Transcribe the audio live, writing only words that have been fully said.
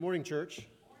Morning, church.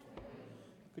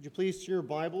 Could you please turn your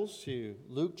Bibles to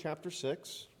Luke chapter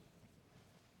 6?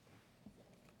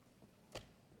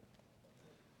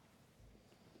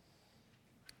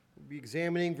 We'll be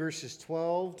examining verses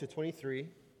 12 to 23.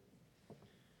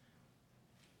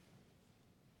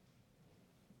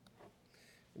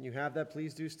 When you have that,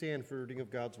 please do stand for reading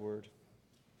of God's Word.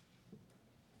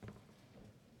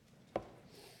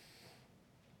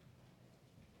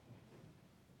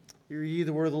 Hear ye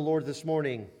the word of the Lord this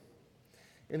morning.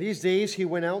 In these days he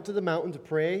went out to the mountain to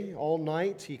pray. All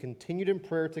night he continued in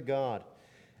prayer to God.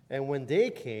 And when day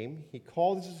came, he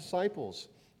called his disciples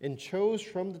and chose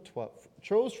from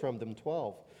them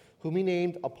 12, whom he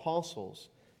named apostles: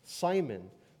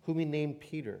 Simon, whom he named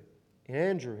Peter,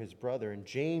 Andrew his brother, and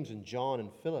James and John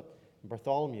and Philip and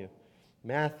Bartholomew,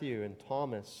 Matthew and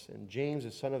Thomas, and James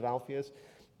the son of Alphaeus,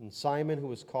 and Simon who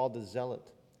was called the Zealot,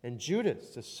 and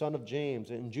Judas the son of James,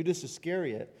 and Judas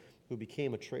Iscariot, who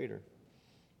became a traitor.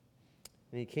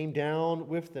 And he came down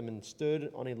with them and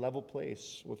stood on a level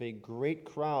place with a great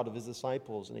crowd of his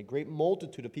disciples and a great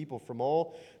multitude of people from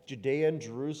all Judea and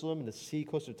Jerusalem and the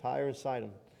seacoast of Tyre and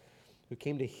Sidon, who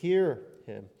came to hear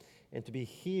him and to be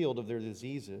healed of their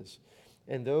diseases.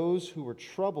 And those who were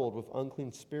troubled with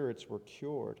unclean spirits were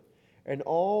cured. And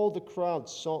all the crowd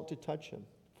sought to touch him,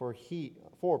 for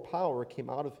power came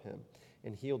out of him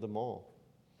and healed them all.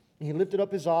 And he lifted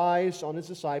up his eyes on his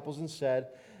disciples and said,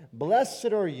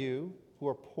 "Blessed are you who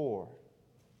are poor,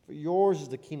 for yours is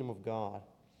the kingdom of God.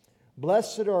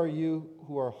 Blessed are you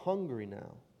who are hungry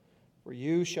now, for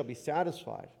you shall be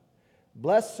satisfied.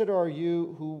 Blessed are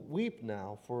you who weep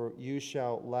now, for you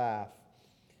shall laugh.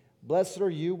 Blessed are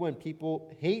you when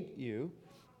people hate you,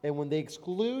 and when they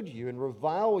exclude you and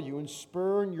revile you and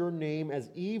spurn your name as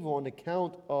evil on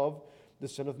account of the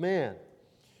Son of Man.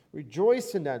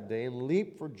 Rejoice in that day and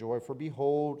leap for joy, for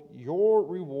behold, your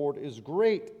reward is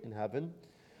great in heaven.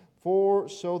 For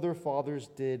so their fathers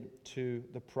did to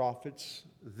the prophets."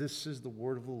 This is the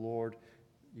word of the Lord.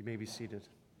 You may be seated.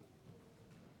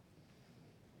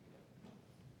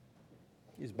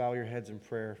 Please bow your heads in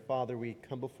prayer. Father, we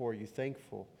come before you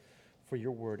thankful for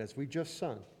your word. As we just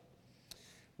sung,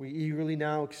 we eagerly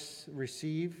now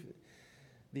receive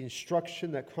the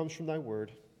instruction that comes from thy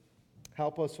word.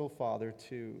 Help us, O Father,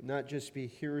 to not just be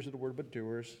hearers of the word, but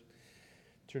doers,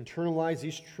 to internalize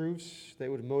these truths that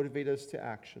would motivate us to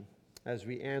action as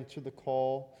we answer the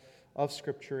call of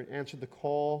Scripture and answer the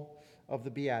call of the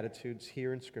Beatitudes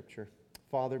here in Scripture.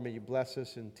 Father, may you bless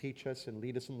us and teach us and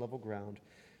lead us in level ground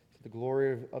to the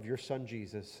glory of your Son,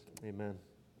 Jesus. Amen.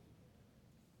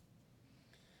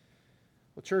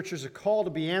 Well, church, there's a call to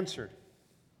be answered.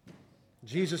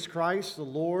 Jesus Christ, the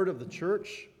Lord of the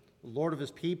church, the Lord of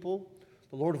his people,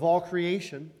 the Lord of all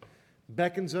creation,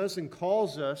 beckons us and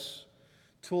calls us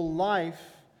to a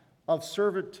life of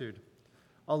servitude,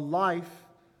 a life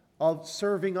of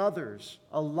serving others,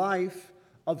 a life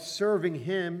of serving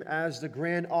him as the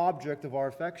grand object of our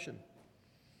affection.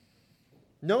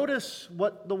 Notice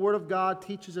what the Word of God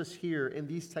teaches us here in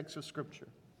these texts of Scripture.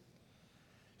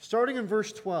 Starting in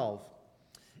verse 12,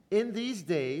 in these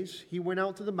days he went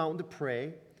out to the mountain to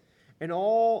pray, and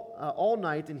all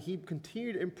night, and he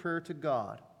continued in prayer to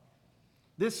God.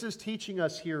 This is teaching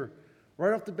us here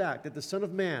right off the bat that the Son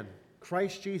of Man,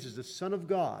 Christ Jesus, the Son of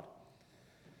God,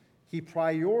 he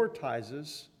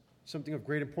prioritizes something of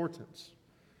great importance.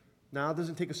 Now, it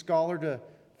doesn't take a scholar to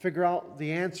figure out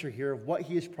the answer here of what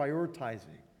he is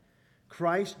prioritizing.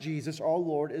 Christ Jesus, our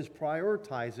Lord, is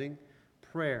prioritizing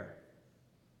prayer.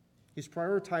 He's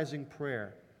prioritizing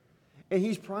prayer. And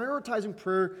he's prioritizing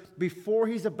prayer before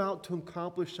he's about to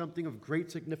accomplish something of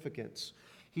great significance.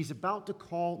 He's about to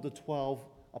call the 12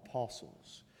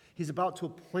 apostles. He's about to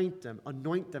appoint them,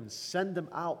 anoint them, send them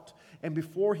out. And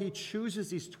before he chooses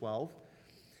these 12,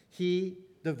 he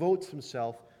devotes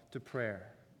himself to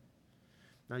prayer.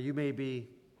 Now you may be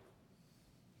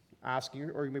asking,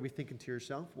 or you may be thinking to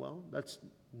yourself, well, that's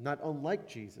not unlike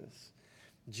Jesus.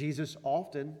 Jesus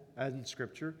often, as in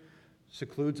Scripture,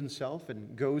 secludes himself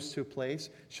and goes to a place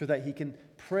so that he can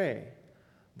pray.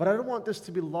 But I don't want this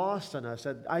to be lost on us.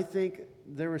 I think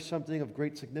there is something of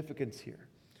great significance here.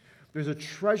 There's a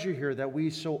treasure here that we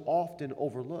so often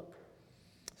overlook.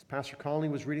 As Pastor Conley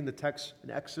was reading the text in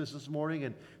Exodus this morning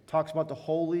and talks about the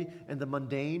holy and the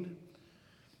mundane,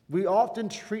 we often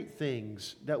treat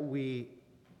things that we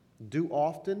do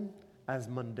often as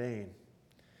mundane.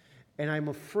 And I'm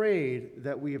afraid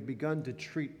that we have begun to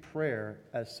treat prayer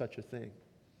as such a thing.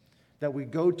 that we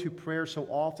go to prayer so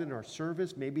often in our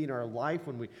service, maybe in our life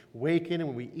when we wake in and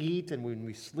when we eat and when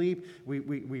we sleep,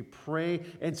 we pray.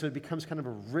 And so it becomes kind of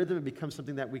a rhythm. It becomes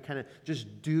something that we kind of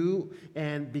just do.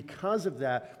 And because of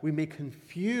that, we may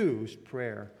confuse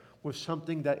prayer with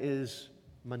something that is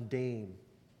mundane,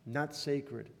 not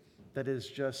sacred, that is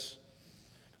just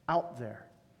out there.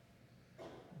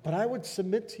 But I would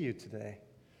submit to you today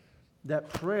that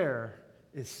prayer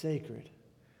is sacred.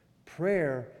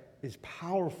 Prayer is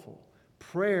powerful.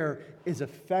 Prayer is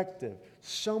effective,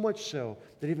 so much so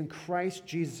that even Christ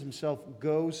Jesus himself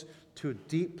goes to a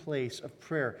deep place of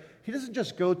prayer. He doesn't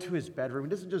just go to his bedroom. He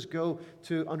doesn't just go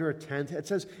to under a tent. It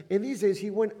says, in these days, he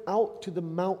went out to the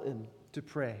mountain to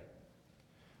pray.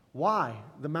 Why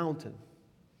the mountain?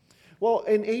 Well,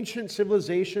 in ancient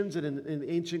civilizations and in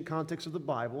ancient context of the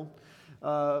Bible,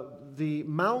 the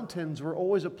mountains were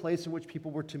always a place in which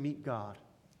people were to meet God.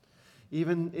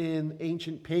 Even in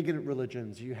ancient pagan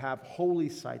religions, you have holy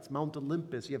sites, Mount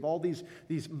Olympus. You have all these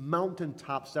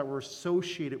mountaintops that were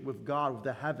associated with God, with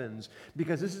the heavens,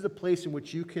 because this is a place in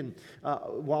which you can,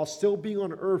 while still being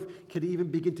on earth, can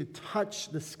even begin to touch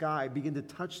the sky, begin to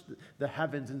touch the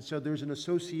heavens. And so there's an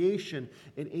association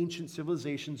in ancient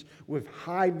civilizations with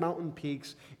high mountain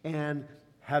peaks and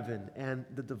heaven and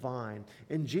the divine.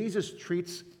 And Jesus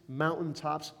treats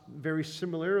mountaintops very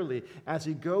similarly as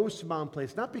he goes to mountain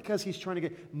place, not because he's trying to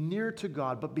get near to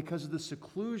God, but because of the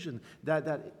seclusion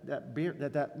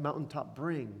that mountaintop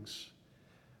brings.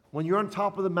 When you're on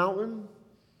top of the mountain,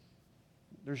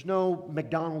 there's no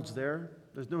McDonald's there.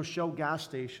 There's no Shell gas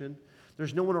station.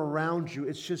 There's no one around you.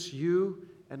 It's just you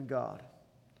and God.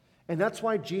 And that's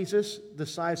why Jesus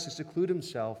decides to seclude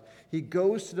himself. He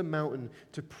goes to the mountain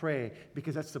to pray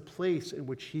because that's the place in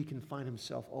which he can find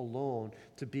himself alone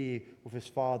to be with his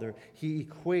Father. He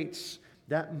equates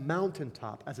that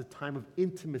mountaintop as a time of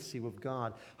intimacy with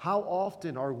God. How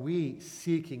often are we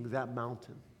seeking that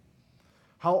mountain?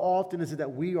 How often is it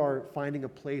that we are finding a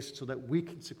place so that we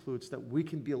can seclude, so that we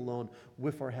can be alone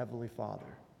with our Heavenly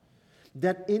Father?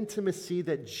 That intimacy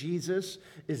that Jesus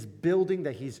is building,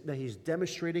 that he's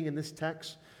demonstrating in this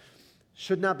text,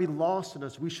 should not be lost in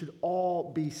us. We should all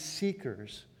be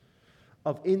seekers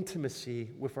of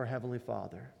intimacy with our Heavenly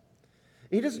Father.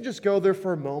 He doesn't just go there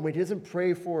for a moment. He doesn't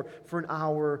pray for an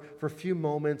hour, for a few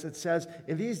moments. It says,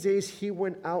 in these days, he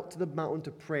went out to the mountain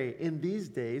to pray. In these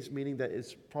days, meaning that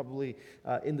it's probably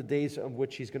in the days of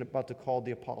which he's about to call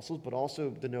the apostles, but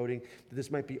also denoting that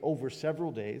this might be over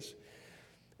several days.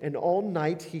 And all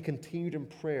night he continued in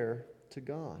prayer to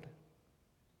God.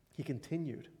 He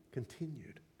continued.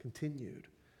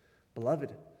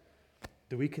 Beloved,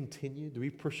 do we continue? Do we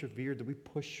persevere? Do we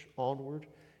push onward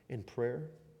in prayer?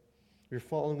 If you're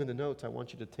following in the notes, I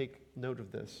want you to take note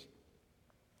of this.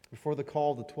 Before the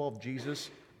call of the 12,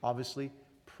 Jesus obviously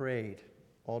prayed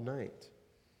all night.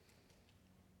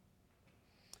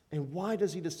 And why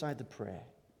does he decide to pray?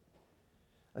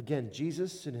 Again,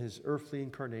 Jesus in his earthly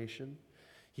incarnation,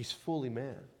 he's fully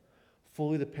man,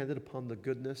 fully dependent upon the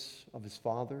goodness of his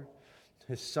Father.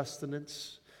 His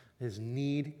sustenance, his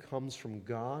need comes from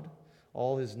God.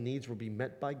 All his needs will be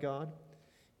met by God,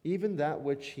 even that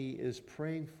which he is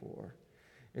praying for.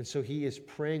 And so he is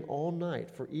praying all night.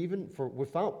 For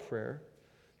without prayer,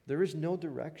 there is no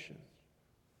direction.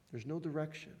 There's no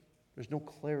direction. There's no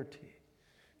clarity.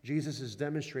 Jesus is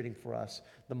demonstrating for us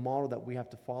the model that we have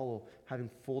to follow, having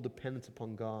full dependence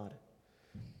upon God.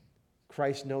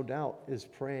 Christ, no doubt, is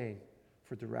praying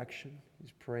for direction.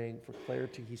 He's praying for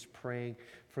clarity. He's praying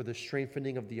for the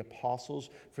strengthening of the apostles,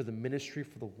 for the ministry,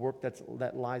 for the work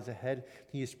that lies ahead.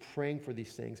 He is praying for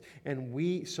these things. And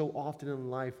we so often in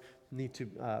life need to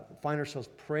find ourselves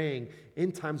praying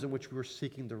in times in which we are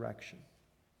seeking direction.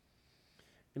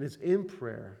 And it's in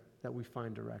prayer that we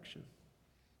find direction.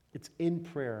 It's in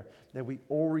prayer that we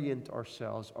orient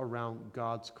ourselves around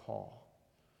God's call.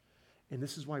 And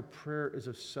this is why prayer is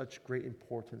of such great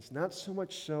importance. Not so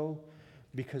much so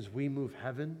because we move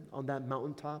heaven on that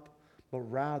mountaintop, but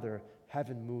rather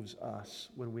heaven moves us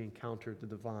when we encounter the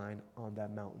divine on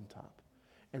that mountaintop.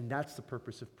 And that's the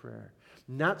purpose of prayer.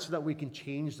 Not so that we can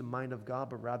change the mind of God,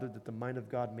 but rather that the mind of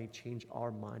God may change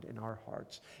our mind and our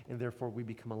hearts. And therefore we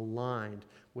become aligned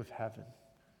with heaven.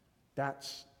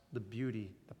 That's the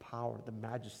beauty, the power, the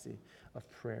majesty of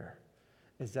prayer.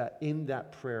 Is that in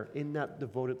that prayer, in that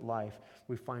devoted life,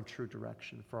 we find true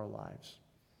direction for our lives.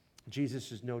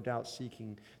 Jesus is no doubt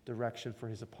seeking direction for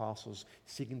his apostles,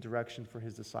 seeking direction for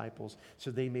his disciples,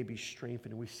 so they may be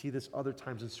strengthened. And we see this other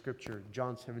times in Scripture,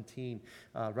 John 17,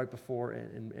 right before,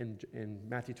 and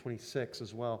Matthew 26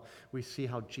 as well. We see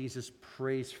how Jesus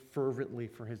prays fervently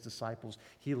for his disciples.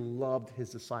 He loved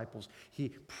his disciples. He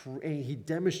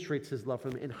demonstrates his love for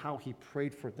them in how he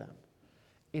prayed for them.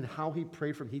 In how he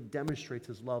prayed for them, he demonstrates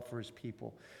his love for his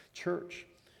people. Church,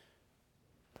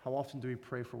 how often do we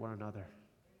pray for one another?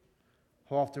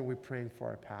 How often are we praying for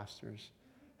our pastors?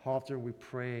 How often are we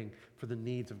praying for the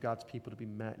needs of God's people to be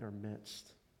met in our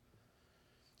midst?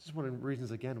 This is one of the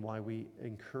reasons, again, why we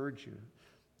encourage you.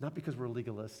 Not because we're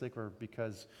legalistic or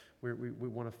because we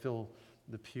want to fill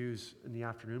the pews in the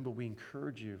afternoon, but we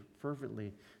encourage you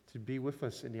fervently to be with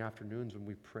us in the afternoons when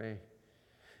we pray.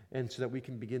 And so that we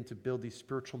can begin to build these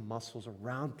spiritual muscles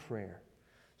around prayer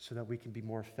so that we can be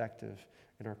more effective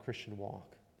in our Christian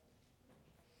walk.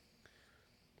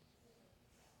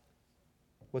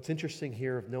 What's interesting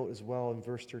here of note as well in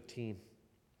verse 13.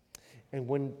 And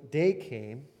when day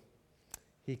came,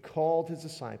 he called his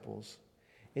disciples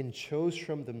and chose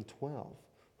from them 12,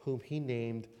 whom he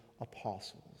named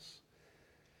apostles.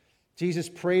 Jesus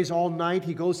prays all night.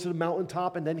 He goes to the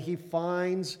mountaintop, and then he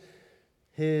finds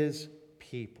his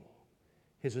people,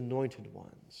 his anointed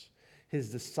ones, his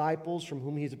disciples from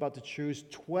whom he's about to choose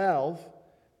 12,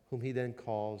 whom he then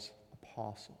calls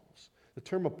apostles. The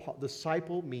term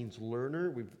disciple means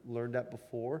learner. We've learned that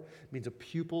before. It means a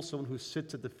pupil, someone who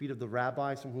sits at the feet of the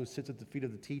rabbi, someone who sits at the feet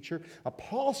of the teacher.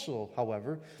 Apostle,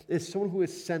 however, is someone who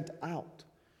is sent out,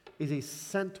 is a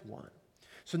sent one.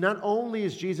 So not only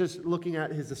is Jesus looking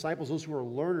at his disciples, those who are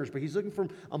learners, but he's looking from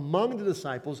among the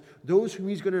disciples, those whom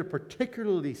he's going to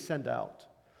particularly send out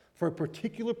for a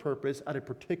particular purpose at a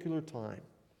particular time.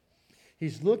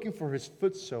 He's looking for his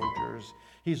foot soldiers.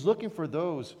 He's looking for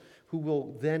those who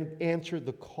will then answer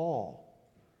the call.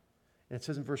 And it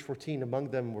says in verse 14, among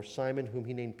them were Simon, whom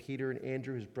he named Peter, and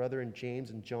Andrew, his brother, and James,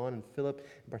 and John, and Philip,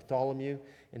 and Bartholomew,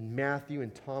 and Matthew,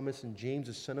 and Thomas, and James,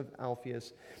 the son of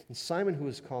Alphaeus, and Simon, who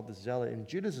is called the Zealot, and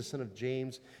Judas, the son of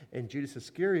James, and Judas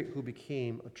Iscariot, who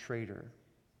became a traitor.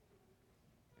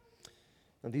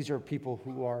 Now, these are people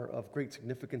who are of great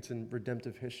significance in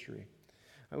redemptive history.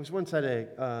 I was once at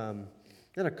a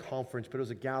conference, but it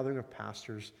was a gathering of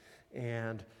pastors,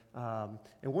 and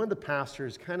one of the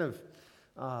pastors, kind of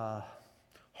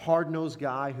hard-nosed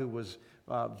guy who was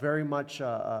very much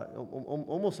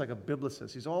almost like a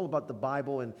biblicist. He's all about the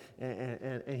Bible, and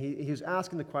he was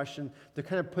asking the question to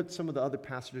kind of put some of the other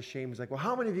pastors to shame. He's like, well,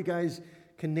 how many of you guys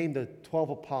can name the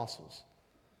 12 apostles?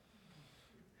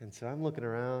 And so I'm looking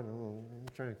around,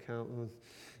 I'm trying to count,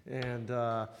 and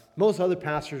most other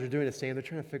pastors are doing the same. They're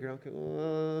trying to figure out,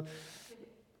 okay,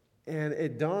 and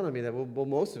it dawned on me that, well,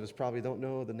 most of us probably don't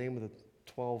know the name of the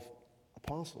 12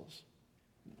 apostles.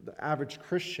 The average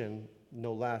Christian,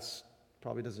 no less,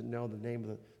 probably doesn't know the name of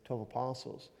the 12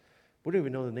 apostles. We don't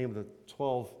even know the name of the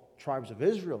 12 tribes of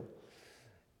Israel.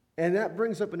 And that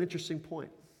brings up an interesting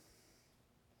point.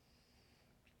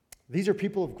 These are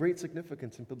people of great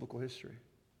significance in biblical history.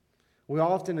 We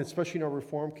often, especially in our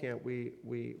Reform camp, we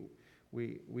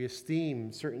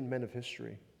esteem certain men of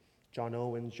history. John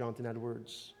Owen, Jonathan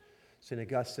Edwards, St.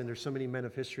 Augustine. There's so many men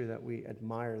of history that we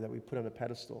admire, that we put on a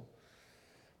pedestal.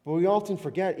 But we often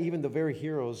forget even the very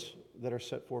heroes that are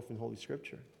set forth in Holy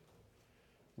Scripture.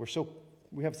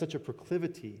 We have such a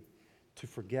proclivity to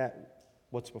forget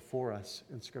what's before us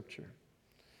in Scripture.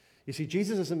 You see,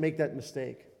 Jesus doesn't make that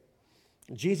mistake.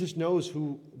 Jesus knows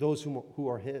those who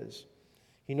are his.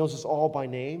 He knows us all by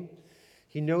name.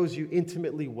 He knows you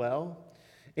intimately well.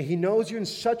 And he knows you in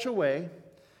such a way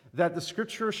that the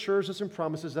Scripture assures us and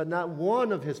promises that not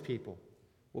one of his people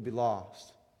will be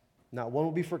lost. Not one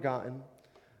will be forgotten.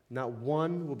 Not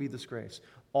one will be disgraced.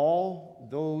 All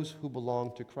those who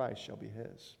belong to Christ shall be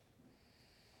his.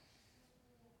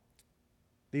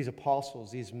 These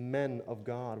apostles, these men of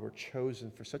God, were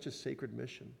chosen for such a sacred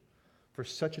mission, for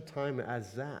such a time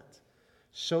as that,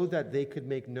 so that they could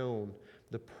make known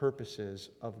the purposes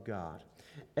of God.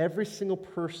 Every single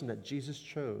person that Jesus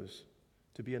chose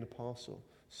to be an apostle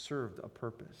served a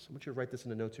purpose. I want you to write this in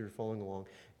the notes if you're following along.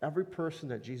 Every person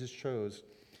that Jesus chose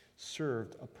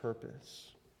served a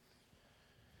purpose.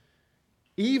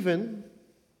 Even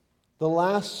the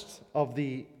last of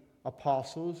the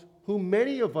apostles, who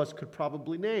many of us could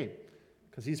probably name,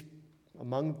 because he's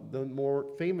among the more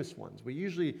famous ones. We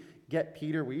usually get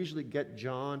Peter, we usually get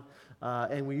John,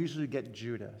 and we usually get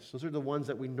Judas. Those are the ones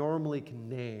that we normally can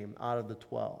name out of the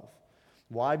 12.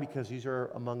 Why? Because these are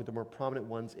among the more prominent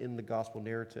ones in the gospel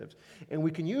narratives. And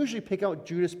we can usually pick out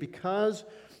Judas because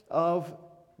of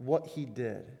what he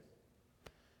did.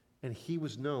 and he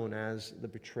was known as the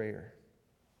betrayer.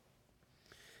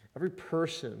 Every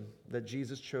person that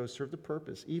Jesus chose served a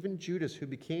purpose, even Judas, who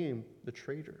became the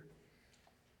traitor.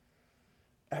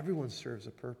 Everyone serves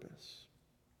a purpose.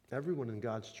 Everyone in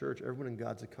God's church, everyone in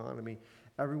God's economy,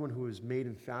 everyone who is made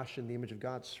and fashioned in the image of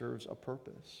God serves a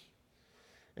purpose.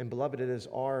 And beloved, it is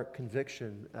our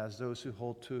conviction as those who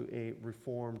hold to a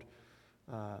reformed,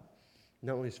 not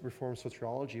only reformed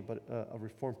sociology, but a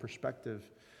reformed perspective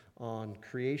on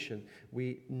creation.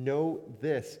 We know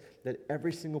this, that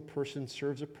every single person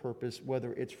serves a purpose,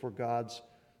 whether it's for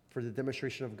the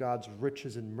demonstration of God's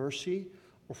riches and mercy,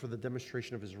 or for the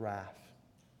demonstration of his wrath.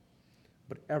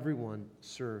 But everyone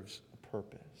serves a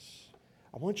purpose.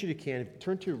 I want you to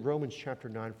turn to Romans chapter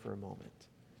 9 for a moment.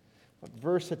 A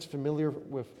verse that's familiar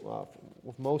with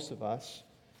most of us.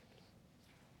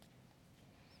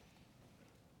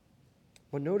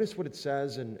 But notice what it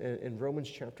says in Romans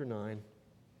chapter 9.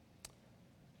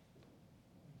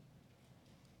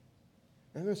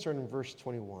 I'm going to start in verse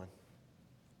 21.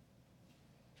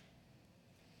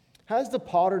 Has the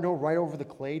potter no right over the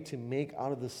clay to make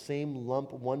out of the same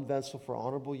lump one vessel for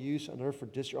honorable use, another for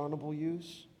dishonorable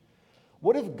use?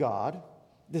 What if God,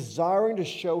 desiring to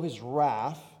show his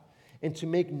wrath and to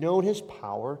make known his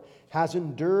power, has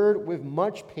endured with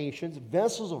much patience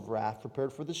vessels of wrath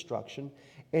prepared for destruction,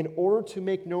 in order to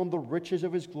make known the riches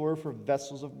of his glory for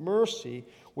vessels of mercy,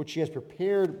 which he has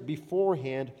prepared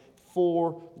beforehand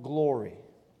for glory?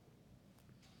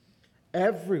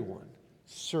 Everyone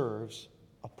serves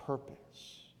a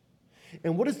purpose.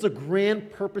 And what is the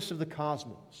grand purpose of the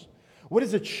cosmos? What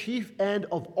is the chief end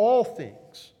of all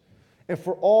things and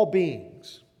for all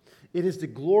beings? It is the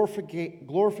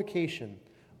glorification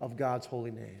of God's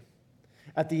holy name.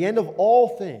 At the end of all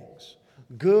things,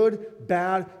 good,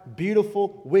 bad,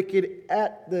 beautiful, wicked,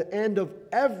 at the end of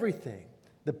everything,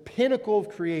 the pinnacle of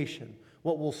creation,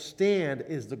 what will stand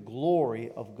is the glory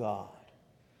of God.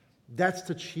 That's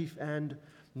the chief end,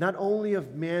 not only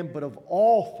of man, but of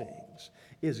all things,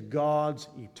 is God's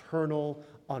eternal,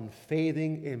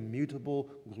 unfading, immutable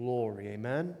glory.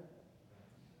 Amen?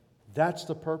 That's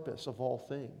the purpose of all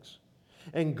things.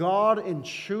 And God, in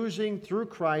choosing through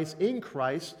Christ, in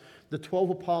Christ, the 12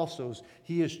 apostles,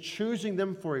 he is choosing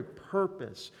them for a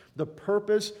purpose. The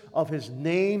purpose of his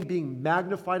name being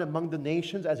magnified among the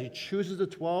nations as he chooses the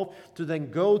 12 to then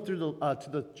go through to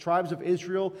the tribes of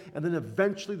Israel and then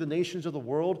eventually the nations of the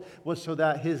world, was so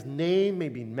that his name may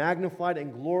be magnified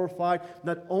and glorified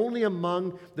not only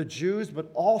among the Jews but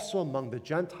also among the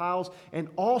Gentiles, and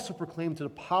also proclaimed to the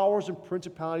powers and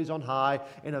principalities on high,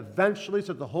 and eventually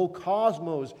so that the whole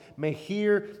cosmos may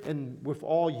hear and with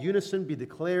all unison be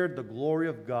declared the glory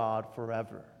of God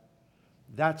forever.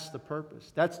 That's the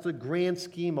purpose. That's the grand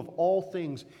scheme of all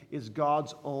things, is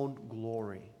God's own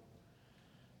glory.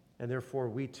 And therefore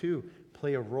we too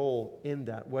play a role in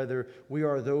that, whether we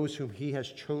are those whom he has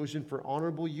chosen for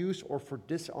honorable use or for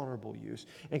dishonorable use.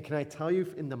 And can I tell you,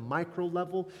 in the micro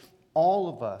level, all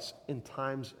of us in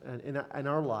times in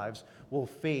our lives will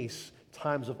face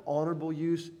times of honorable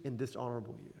use and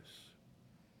dishonorable use.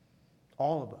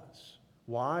 All of us.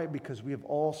 Why? Because we have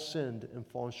all sinned and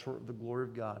fallen short of the glory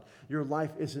of God. Your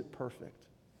life isn't perfect.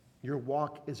 Your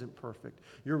walk isn't perfect.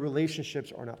 Your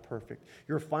relationships are not perfect.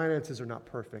 Your finances are not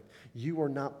perfect. You are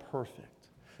not perfect.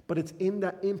 But it's in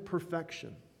that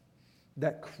imperfection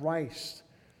that Christ's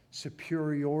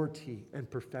superiority and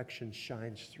perfection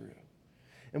shines through.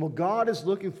 And what God is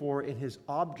looking for in his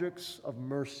objects of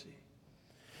mercy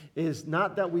is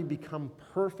not that we become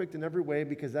perfect in every way,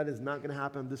 because that is not going to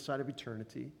happen on this side of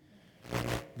eternity,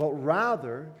 but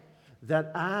rather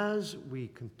that as we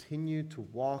continue to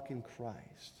walk in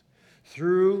Christ,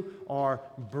 through our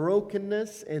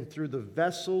brokenness and through the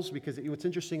vessels, because what's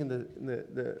interesting in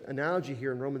the analogy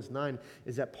here in Romans 9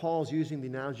 is that Paul's using the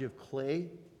analogy of clay.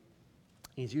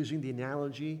 He's using the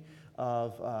analogy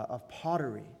of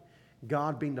pottery.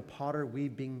 God being the potter, we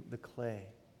being the clay.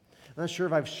 I'm not sure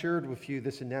if I've shared with you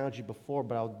this analogy before,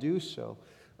 but I'll do so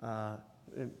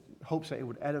in hopes that it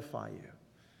would edify you.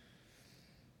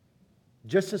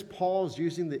 Just as Paul is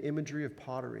using the imagery of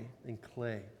pottery and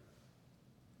clay,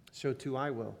 so too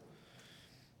I will.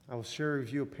 I will share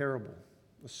with you a parable,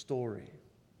 a story.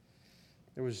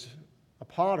 There was a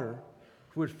potter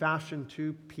who had fashioned out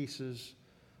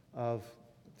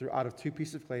of two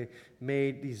pieces of clay,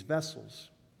 made these vessels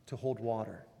to hold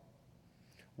water.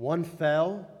 One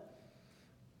fell,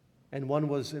 and one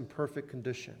was in perfect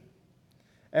condition.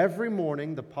 Every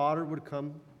morning, the potter would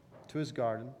come to his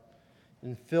garden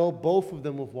and fill both of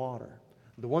them with water.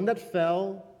 The one that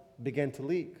fell began to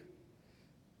leak.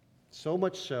 So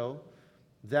much so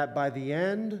that by the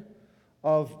end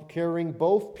of carrying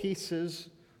both pieces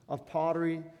of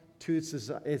pottery to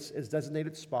its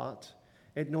designated spot,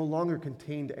 it no longer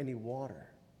contained any water.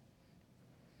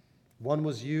 One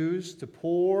was used to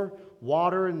pour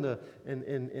water in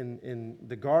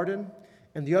the garden,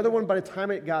 and the other one, by the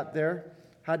time it got there,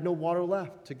 had no water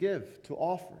left to give, to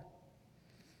offer.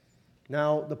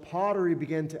 Now, the pottery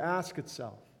began to ask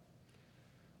itself,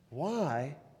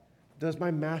 why does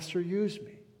my master use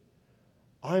me?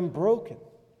 I'm broken.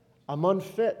 I'm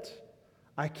unfit.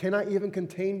 I cannot even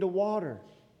contain the water.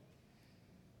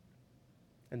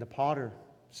 And the potter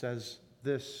says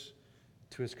this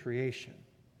to his creation: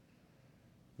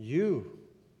 you,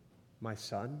 my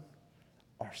son,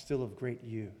 are still of great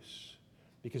use.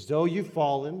 Because though you've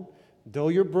fallen, though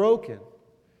you're broken,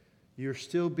 you're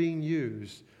still being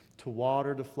used to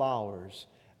water the flowers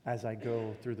as I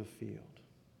go through the field.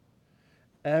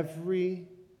 Every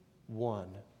one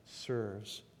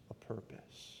serves a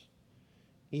purpose.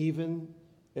 Even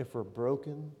if we're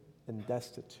broken and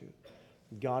destitute,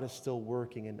 God is still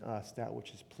working in us that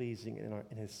which is pleasing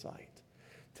in His sight.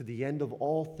 To the end of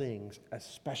all things,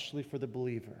 especially for the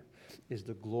believer, is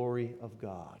the glory of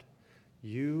God.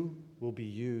 You will be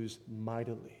used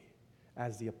mightily,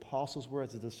 as the apostles were,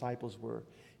 as the disciples were,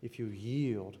 if you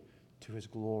yield to His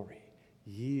glory,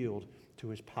 yield to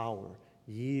His power,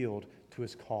 yield to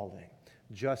His calling,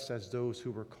 just as those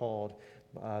who were called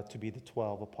to be the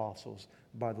 12 apostles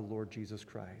by the Lord Jesus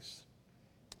Christ.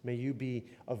 May you be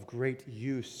of great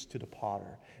use to the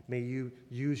potter. May you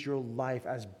use your life,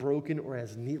 as broken or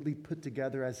as neatly put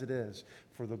together as it is,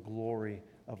 for the glory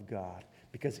of God.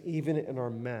 Because even in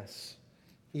our mess,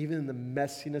 even in the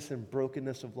messiness and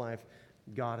brokenness of life,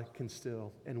 God can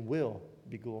still and will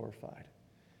be glorified.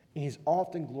 And He's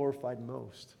often glorified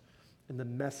most in the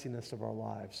messiness of our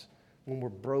lives. When we're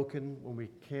broken, when we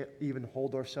can't even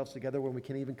hold ourselves together, when we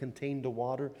can't even contain the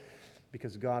water,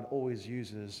 because God always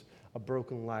uses a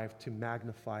broken life to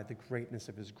magnify the greatness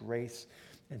of His grace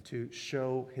and to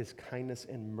show His kindness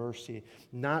and mercy,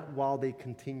 not while they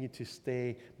continue to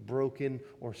stay broken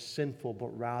or sinful,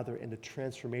 but rather in the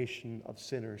transformation of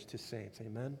sinners to saints.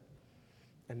 Amen?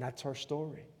 And that's our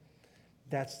story.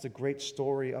 That's the great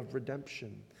story of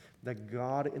redemption, that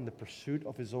God, in the pursuit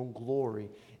of His own glory,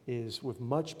 is with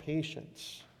much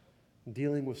patience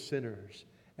dealing with sinners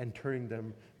and turning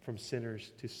them from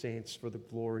sinners to saints for the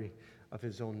glory of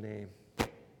His own name.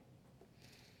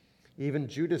 Even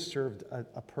Judas served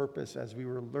a purpose, as we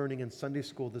were learning in Sunday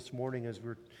school this morning, as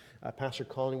Pastor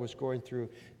Colin was going through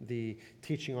the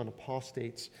teaching on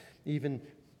apostates. Even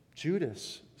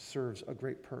Judas serves a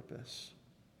great purpose.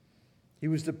 He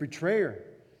was the betrayer,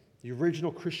 the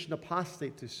original Christian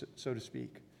apostate, so to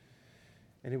speak.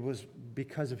 And it was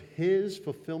because of his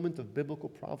fulfillment of biblical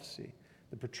prophecy,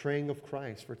 the betraying of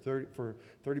Christ for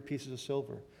 30 pieces of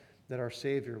silver, that our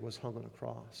Savior was hung on a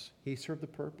cross. He served the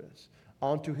purpose,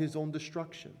 onto His own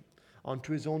destruction,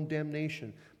 onto His own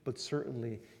damnation, but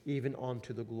certainly even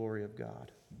onto the glory of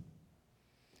God.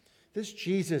 This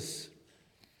Jesus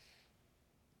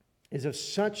is of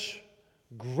such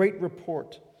great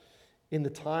report in the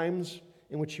times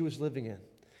in which He was living in,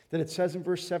 that it says in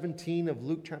verse 17 of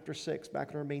Luke chapter 6,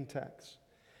 back in our main text,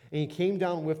 and He came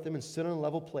down with them and stood on a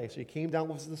level place. So He came down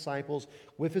with His disciples,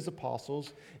 with His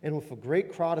apostles, and with a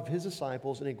great crowd of His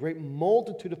disciples and a great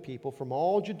multitude of people from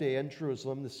all Judea and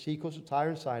Jerusalem, the seacoast of Tyre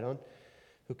and Sidon,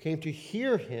 who came to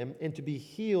hear Him and to be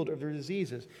healed of their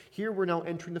diseases. Here we're now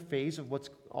entering the phase of what's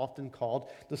often called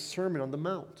the Sermon on the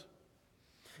Mount.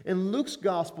 And Luke's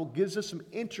gospel gives us some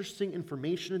interesting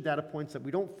information and data points that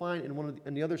we don't find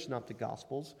in the other synoptic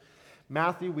gospels.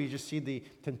 Matthew, we just see the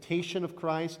temptation of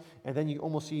Christ, and then you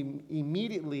almost see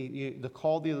immediately the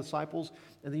call of the disciples,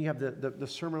 and then you have the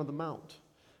Sermon on the Mount.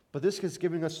 But this is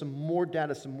giving us some more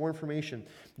data, some more information.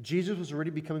 Jesus was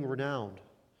already becoming renowned,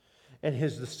 and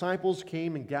His disciples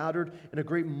came and gathered, and a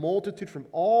great multitude from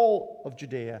all of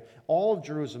Judea, all of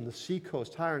Jerusalem, the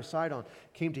seacoast, Tyre and Sidon,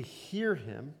 came to hear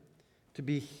Him to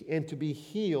be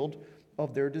healed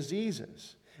of their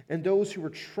diseases. And those who were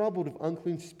troubled with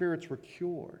unclean spirits were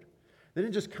cured. They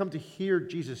didn't just come to hear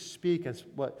Jesus speak, as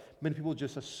what many people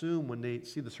just assume when they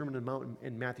see the Sermon on the Mount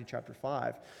in Matthew chapter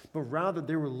 5, but rather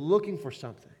they were looking for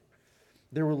something.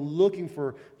 They were looking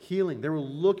for healing. They were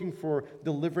looking for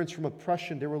deliverance from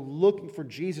oppression. They were looking for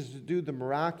Jesus to do the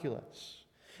miraculous.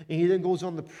 And He then goes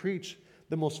on to preach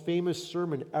the most famous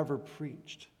sermon ever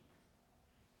preached.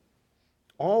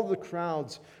 All the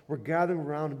crowds were gathering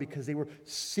around Him because they were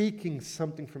seeking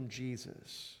something from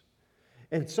Jesus.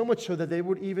 And so much so that they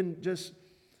would even just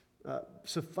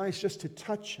suffice just to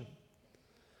touch Him.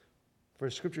 For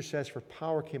the Scripture says, for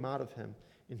power came out of Him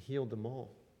and healed them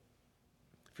all.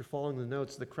 If you're following the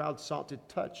notes, the crowd sought to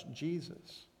touch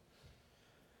Jesus.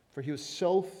 For he was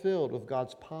so filled with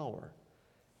God's power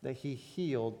that he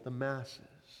healed the masses.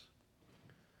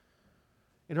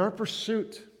 In our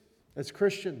pursuit as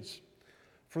Christians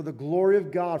for the glory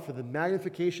of God, for the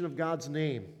magnification of God's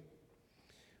name,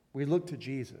 we look to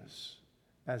Jesus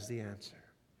as the answer.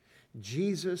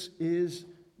 Jesus is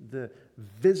the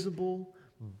visible,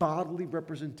 bodily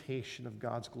representation of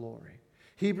God's glory.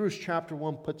 Hebrews chapter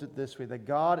 1 puts it this way, that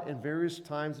God in various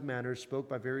times and manners spoke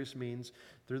by various means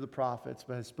through the prophets,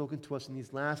 but has spoken to us in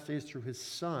these last days through his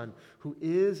Son, who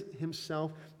is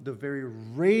himself the very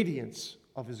radiance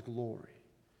of his glory.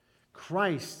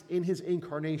 Christ in his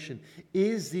incarnation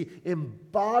is the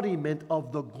embodiment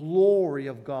of the glory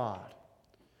of God.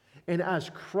 And as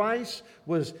Christ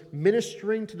was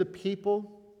ministering to the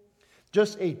people,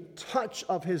 just a touch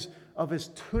of his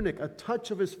tunic, a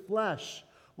touch of his flesh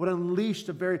would unleash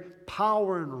the very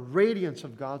power and radiance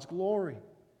of God's glory.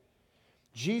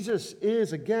 Jesus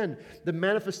is, again, the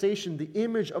manifestation, the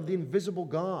image of the invisible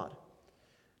God.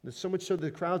 And so much so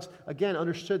the crowds, again,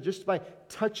 understood just by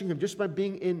touching him, just by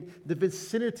being in the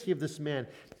vicinity of this man,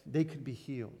 they could be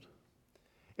healed.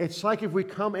 It's like if we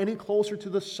come any closer to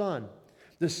the sun,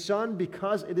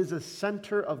 because it is a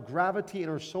center of gravity in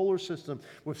our solar system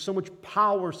with so much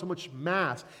power, so much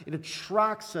mass, it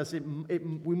attracts us,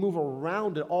 we move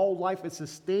around it, all life is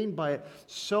sustained by it.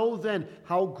 So then,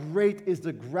 how great is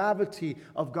the gravity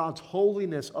of God's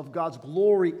holiness, of God's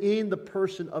glory in the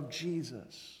person of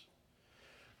Jesus.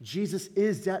 Jesus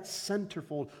is that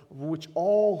centerfold of which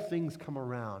all things come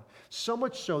around. So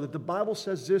much so that the Bible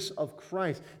says this of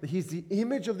Christ, that he's the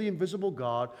image of the invisible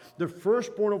God, the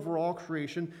firstborn over all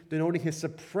creation, denoting his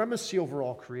supremacy over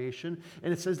all creation.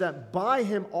 And it says that by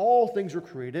him all things are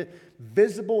created,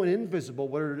 visible and invisible,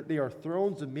 whether they are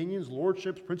thrones, dominions,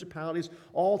 lordships, principalities,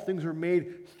 all things are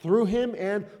made through him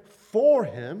and for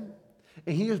him.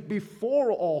 And he is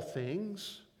before all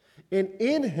things, and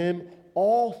in him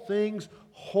all things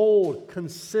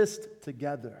consist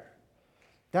together.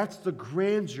 That's the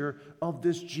grandeur of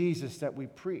this Jesus that we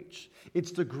preach.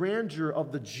 It's the grandeur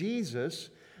of the Jesus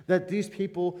that these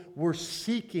people were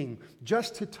seeking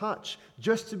just to touch,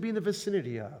 just to be in the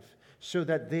vicinity of, so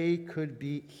that they could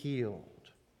be healed.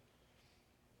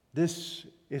 This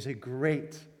is a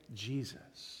great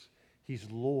Jesus. He's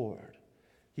Lord.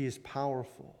 He is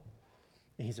powerful.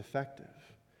 And he's effective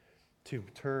to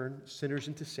turn sinners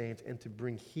into saints and to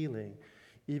bring healing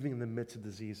even in the midst of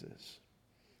diseases.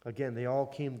 Again, they all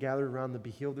came gathered around to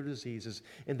be healed of their diseases,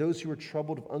 and those who were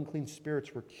troubled of unclean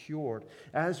spirits were cured.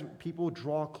 As people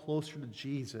draw closer to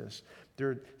Jesus,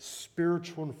 their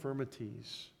spiritual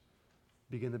infirmities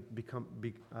begin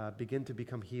to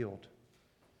become healed.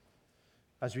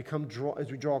 As we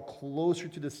draw closer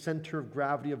to the center of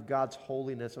gravity of God's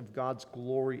holiness, of God's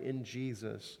glory in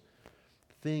Jesus,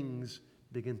 things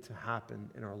begin to happen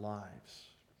in our lives.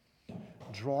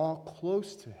 Draw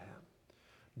close to him.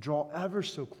 Draw ever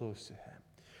so close to him,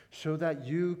 so that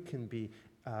you can be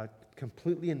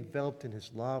completely enveloped in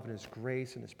his love and his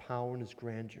grace and his power and his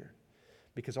grandeur.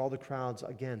 Because all the crowds,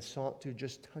 again, sought to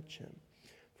just touch him,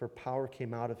 for power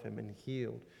came out of him and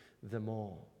healed them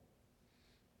all.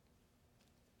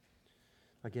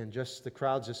 Again, just the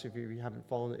crowds, just if you're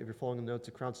following the notes,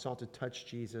 the crowds sought to touch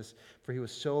Jesus, for he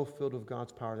was so filled with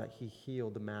God's power that he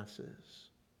healed the masses.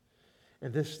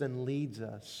 And this then leads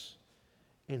us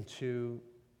into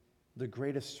the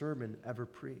greatest sermon ever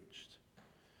preached.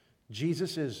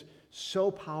 Jesus is so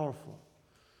powerful,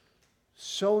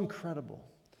 so incredible,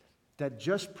 that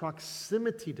just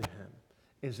proximity to him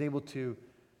is able to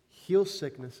heal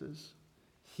sicknesses,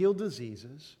 heal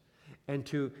diseases, and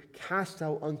to cast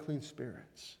out unclean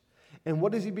spirits. And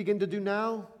what does he begin to do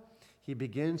now? He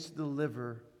begins to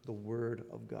deliver the word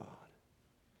of God.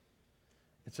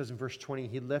 It says in verse 20,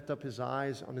 he lifted up his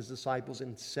eyes on his disciples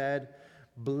and said,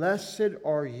 "Blessed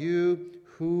are you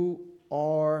who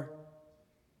are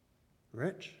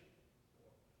rich."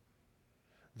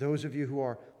 Those of you who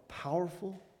are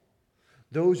powerful,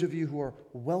 those of you who are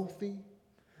wealthy,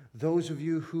 those of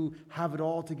you who have it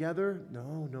all together.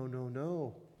 No, no, no,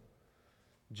 no.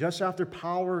 Just after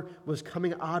power was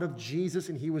coming out of Jesus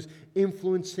and he was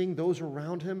influencing those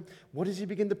around him, what does he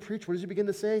begin to preach? What does he begin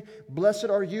to say? Blessed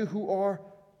are you who are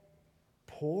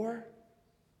poor?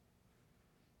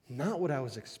 Not what I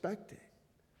was expecting.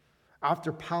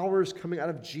 After power is coming out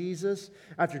of Jesus,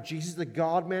 after Jesus, the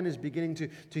God-man, is beginning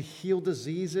to heal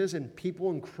diseases, and people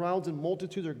and crowds and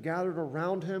multitudes are gathered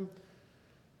around him,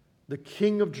 the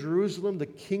King of Jerusalem, the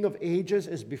King of ages,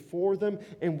 is before them.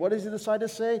 And what does he decide to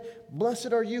say?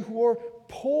 Blessed are you who are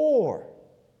poor,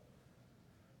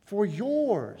 for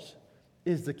yours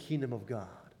is the kingdom of God.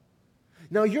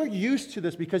 Now, you're used to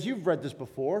this because you've read this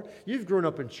before. You've grown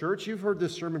up in church. You've heard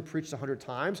this sermon preached 100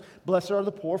 times. Blessed are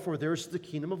the poor, for theirs is the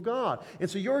kingdom of God. And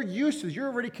so you're used to this. You're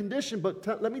already conditioned. But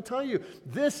let me tell you,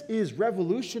 this is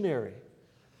revolutionary.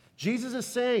 Jesus is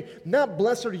saying, not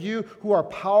blessed are you who are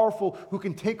powerful, who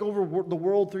can take over the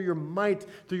world through your might,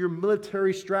 through your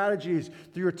military strategies,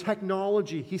 through your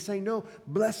technology. He's saying, no,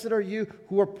 blessed are you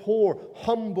who are poor,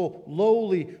 humble,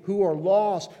 lowly, who are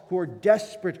lost, who are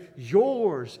desperate.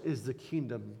 Yours is the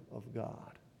kingdom of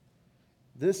God.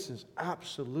 This is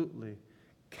absolutely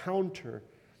counter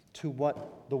to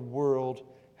what the world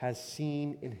has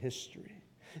seen in history.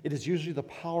 It is usually the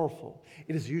powerful.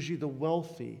 It is usually the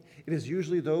wealthy. It is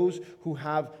usually those who've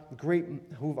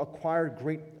acquired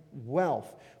great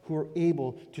wealth, who are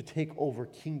able to take over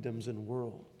kingdoms and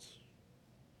worlds.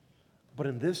 But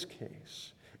in this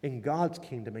case, in God's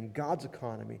kingdom, in God's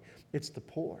economy, it's the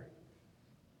poor.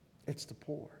 It's the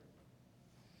poor.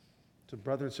 So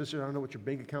brother and sister, I don't know what your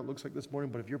bank account looks like this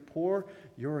morning, but if you're poor,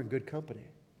 you're in good company.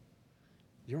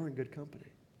 You're in good company.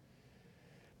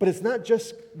 But it's not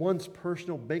just one's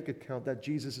personal bank account that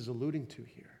Jesus is alluding to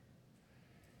here.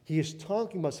 He is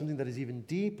talking about something that is even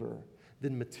deeper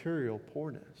than material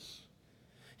poorness.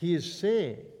 He is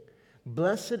saying,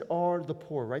 blessed are the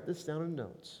poor. Write this down in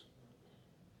notes.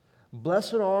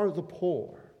 Blessed are the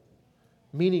poor,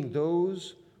 meaning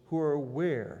those who are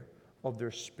aware of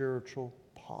their spiritual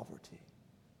poverty.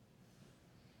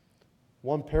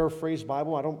 One paraphrased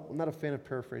Bible, I'm not a fan of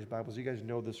paraphrased Bibles. You guys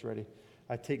know this already.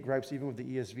 I take gripes even with the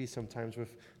ESV sometimes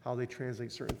with how they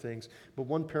translate certain things. But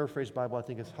one paraphrased Bible I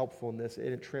think is helpful in this.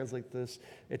 It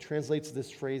translates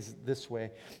this phrase this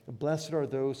way. Blessed are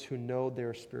those who know they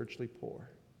are spiritually poor.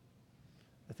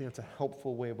 I think that's a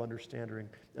helpful way of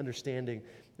understanding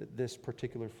this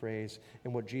particular phrase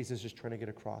and what Jesus is trying to get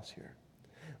across here.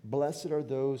 Blessed are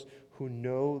those who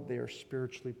know they are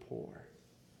spiritually poor,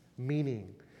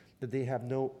 meaning that they have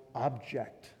no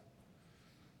object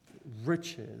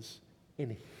riches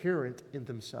inherent in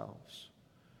themselves,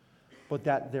 but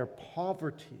that their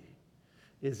poverty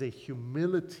is a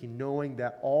humility, knowing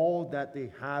that all that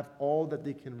they have, all that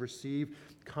they can receive,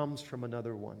 comes from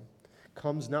another one.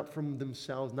 Comes not from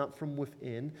themselves, not from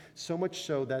within, so much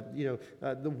so that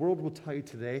the world will tell you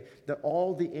today that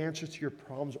all the answers to your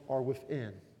problems are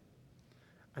within.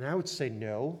 And I would say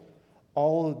no,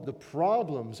 all of the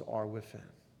problems are within.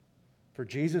 For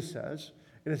Jesus says,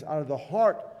 it is out of the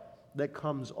heart that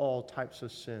comes all types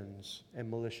of sins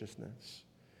and maliciousness.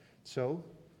 So,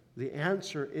 the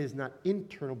answer is not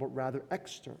internal, but rather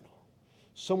external.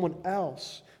 Someone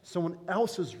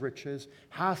else's riches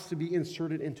has to be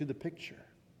inserted into the picture,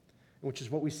 which is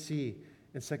what we see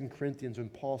in 2 Corinthians when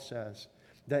Paul says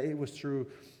that it was through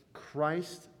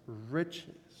Christ's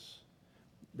riches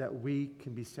that we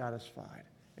can be satisfied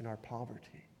in our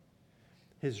poverty.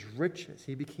 His riches,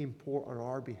 he became poor on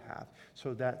our behalf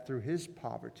so that through his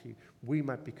poverty we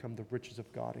might become the riches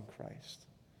of God in Christ.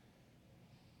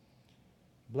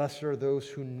 Blessed are those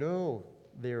who know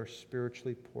they are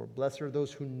spiritually poor. Blessed are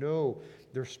those who know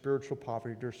their spiritual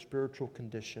poverty, their spiritual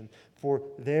condition, for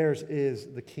theirs is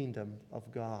the kingdom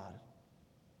of God.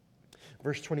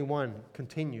 Verse 21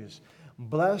 continues,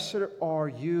 blessed are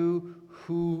you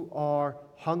who are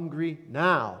hungry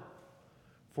now,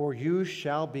 for you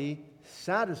shall be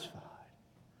satisfied.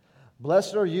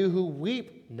 Blessed are you who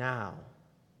weep now,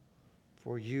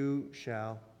 for you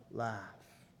shall laugh.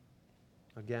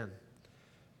 Again,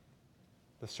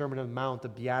 the Sermon on the Mount, the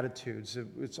Beatitudes.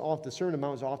 The Sermon on the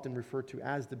Mount is often referred to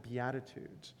as the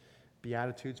Beatitudes.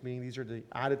 Beatitudes meaning these are the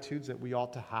attitudes that we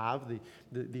ought to have,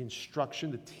 the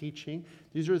instruction, the teaching.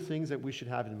 These are the things that we should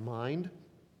have in mind.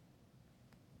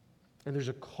 And there's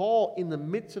a call in the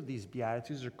midst of these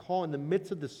Beatitudes, there's a call in the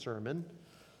midst of this sermon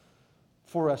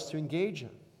for us to engage in.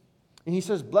 And he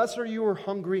says, blessed are you who are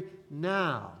hungry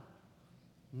now.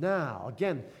 Now.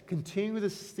 Again, continue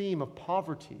this theme of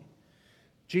poverty.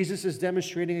 Jesus is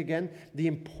demonstrating again the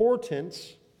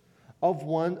importance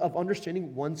of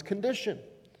understanding one's condition.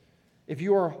 If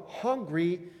you are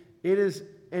hungry, it is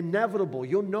inevitable.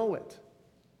 You'll know it.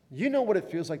 You know what it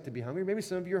feels like to be hungry. Maybe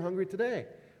some of you are hungry today,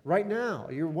 right now.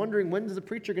 You're wondering, when is the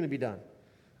preacher going to be done?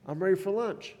 I'm ready for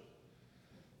lunch.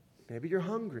 Maybe you're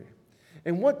hungry.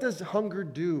 And what does hunger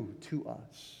do to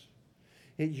us?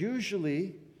 It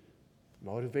usually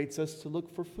motivates us to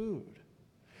look for food.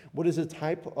 What is the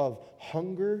type of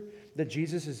hunger that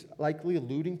Jesus is likely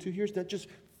alluding to here? It's not just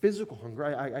physical hunger.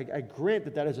 I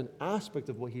grant that is an aspect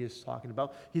of what he is talking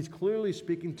about. He's clearly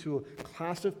speaking to a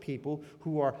class of people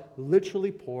who are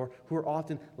literally poor, who are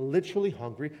often literally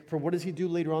hungry. For what does he do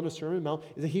later on in the Sermon on the Mount?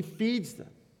 Is that he feeds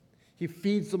them. He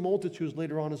feeds the multitudes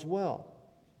later on as well.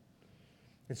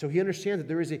 And so he understands that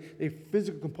there is a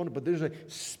physical component, but there's a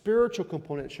spiritual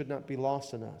component that should not be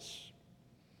lost in us.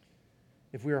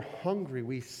 If we are hungry,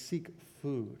 we seek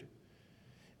food.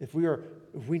 If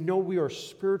we know we are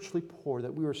spiritually poor,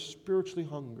 that we are spiritually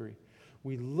hungry,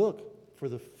 we look for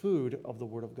the food of the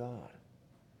Word of God.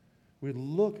 We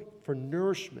look for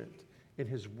nourishment in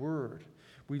His Word.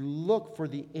 We look for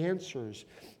the answers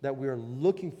that we are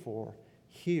looking for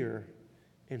here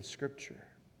in Scripture.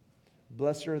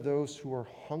 Blessed are those who are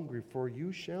hungry, for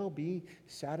you shall be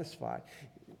satisfied.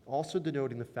 Also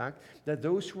denoting the fact that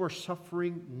those who are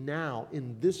suffering now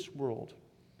in this world,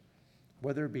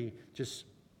 whether it be just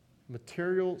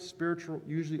material, spiritual,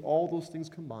 usually all those things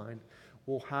combined,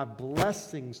 will have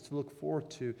blessings to look forward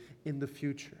to in the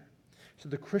future. So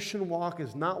the Christian walk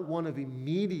is not one of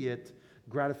immediate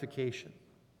gratification.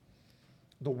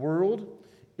 The world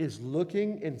is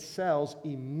looking and sells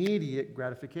immediate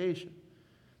gratification.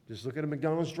 Just look at a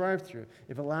McDonald's drive-thru.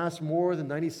 If it lasts more than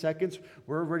 90 seconds,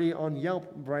 we're already on Yelp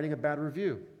writing a bad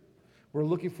review. We're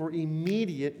looking for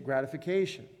immediate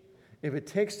gratification. If it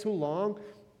takes too long,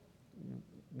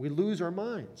 we lose our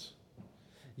minds.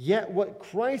 Yet what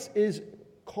Christ is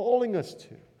calling us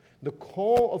to, the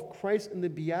call of Christ in the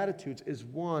Beatitudes, is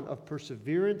one of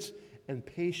perseverance and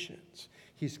patience.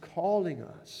 He's calling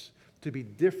us to be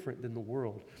different than the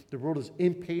world. The world is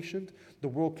impatient. The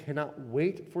world cannot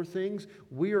wait for things.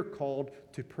 We are called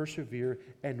to persevere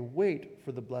and wait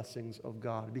for the blessings of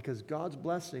God, because God's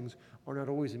blessings are not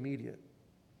always immediate.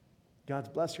 God's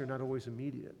blessings are not always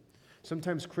immediate.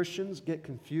 Sometimes Christians get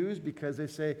confused because they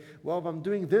say, well, if I'm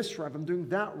doing this right, if I'm doing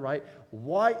that right,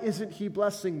 why isn't He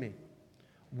blessing me?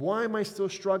 Why am I still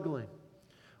struggling?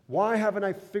 Why haven't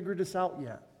I figured this out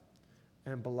yet?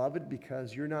 And beloved,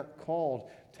 because you're not called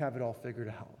to have it all figured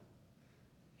out.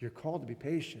 You're called to be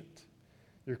patient.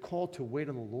 You're called to wait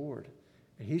on the Lord,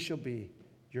 and He shall be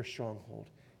your stronghold.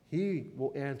 He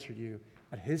will answer you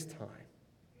at His time.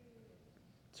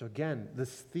 So again,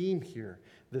 this theme here,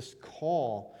 this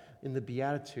call in the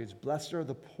Beatitudes, blessed are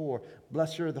the poor,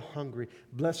 blessed are the hungry,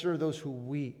 blessed are those who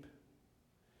weep.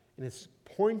 And it's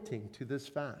pointing to this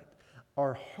fact.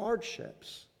 Our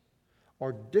hardships,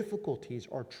 our difficulties,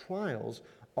 our trials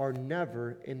are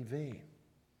never in vain.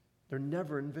 They're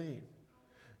never in vain.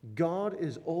 God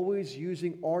is always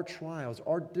using our trials,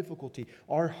 our difficulty,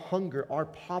 our hunger, our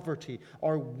poverty,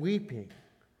 our weeping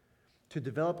to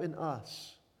develop in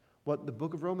us what the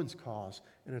book of Romans calls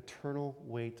an eternal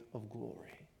weight of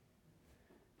glory.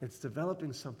 It's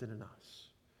developing something in us.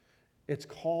 It's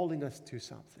calling us to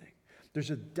something.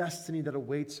 There's a destiny that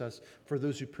awaits us for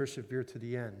those who persevere to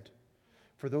the end.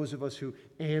 For those of us who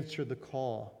answer the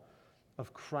call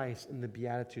of Christ in the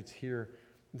Beatitudes here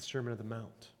in the Sermon on the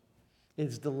Mount.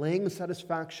 It's delaying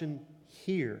satisfaction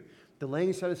here,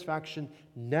 delaying satisfaction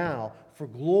now for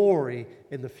glory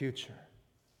in the future.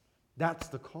 That's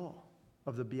the call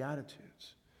of the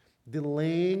Beatitudes.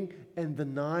 Delaying and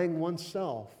denying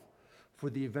oneself for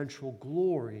the eventual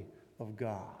glory of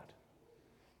God.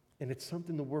 And it's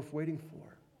something that worth waiting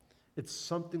for. It's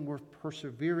something worth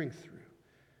persevering through.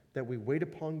 That we wait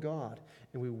upon God,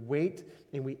 and we wait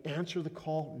and we answer the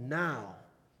call now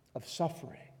of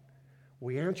suffering.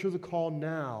 We answer the call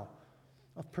now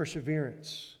of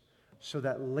perseverance, so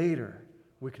that later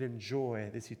we can enjoy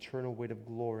this eternal weight of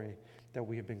glory that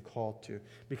we have been called to.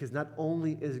 Because not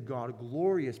only is God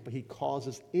glorious, but He calls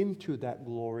us into that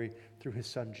glory through His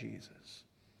Son Jesus.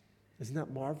 Isn't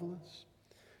that marvelous?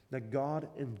 That God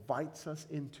invites us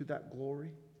into that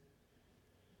glory.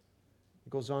 It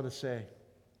goes on to say,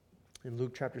 in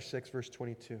Luke chapter 6, verse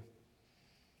 22.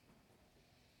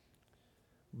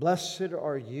 Blessed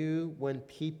are you when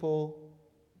people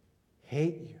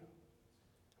hate you,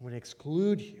 when they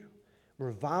exclude you,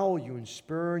 revile you, and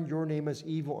spurn your name as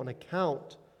evil on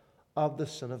account of the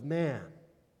Son of Man.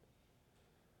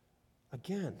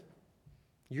 Again,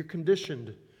 you're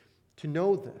conditioned to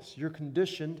know this. You're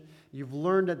conditioned. You've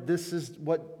learned that this is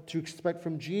what to expect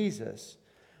from Jesus.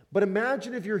 But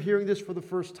imagine if you're hearing this for the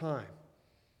first time.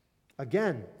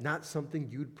 Again, not something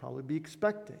you'd probably be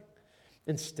expecting.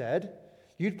 Instead,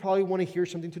 you'd probably want to hear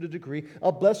something to the degree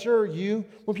of, blessed are you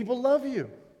when people love you.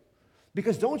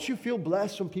 Because don't you feel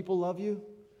blessed when people love you?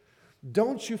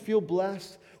 Don't you feel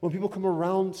blessed when people come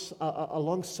around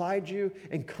alongside you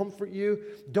and comfort you?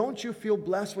 Don't you feel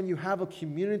blessed when you have a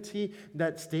community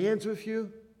that stands with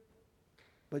you?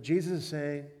 But Jesus is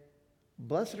saying,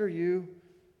 blessed are you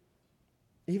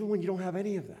even when you don't have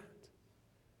any of that.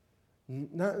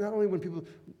 Not only when people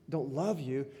don't love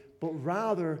you, but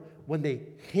rather when they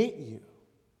hate you.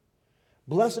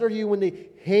 Blessed are you when they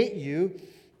hate you,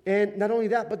 and not only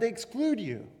that, but they exclude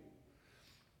you.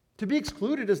 To be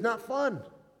excluded is not fun.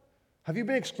 Have you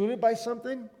been excluded by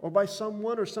something or by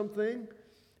someone or something?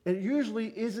 It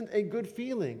usually isn't a good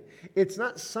feeling. It's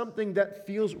not something that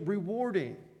feels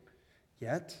rewarding.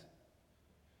 Yet,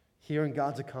 here in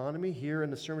God's economy, here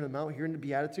in the Sermon on the Mount, here in the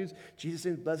Beatitudes, Jesus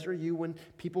says, blessed are you when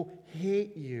people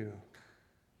hate you,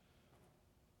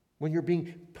 when you're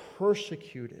being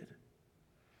persecuted.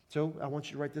 So I want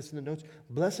you to write this in the notes.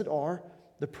 Blessed are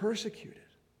the persecuted.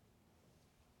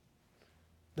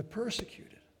 The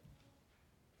persecuted.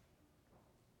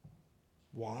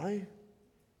 Why?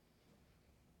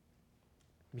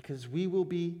 Because we will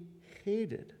be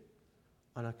hated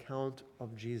on account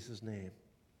of Jesus' name.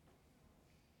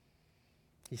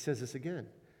 He says this again.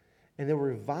 And they will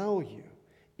revile you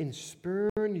and spurn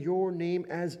your name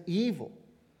as evil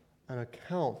on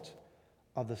account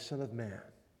of the Son of Man.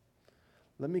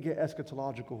 Let me get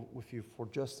eschatological with you for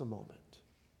just a moment.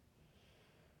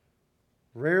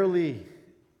 Rarely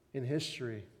in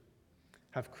history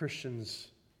have Christians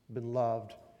been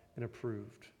loved and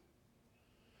approved.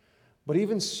 But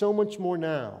even so much more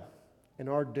now, in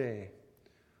our day,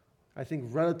 I think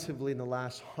relatively in the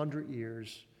last 100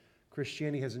 years,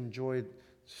 Christianity has enjoyed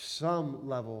some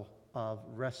level of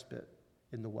respite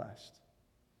in the West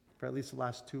for at least the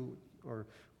last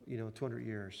 200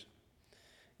 years.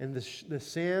 And the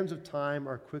sands of time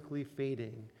are quickly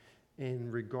fading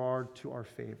in regard to our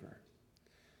favor.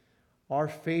 Our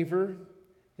favor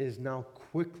is now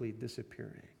quickly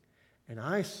disappearing. And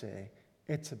I say,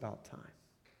 it's about time.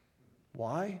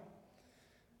 Why?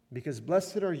 Because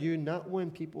blessed are you not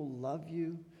when people love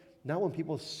you, not when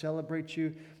people celebrate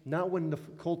you, not when the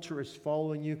culture is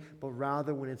following you, but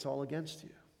rather when it's all against you.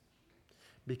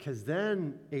 Because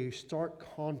then a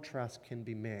stark contrast can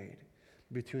be made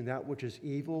between that which is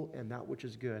evil and that which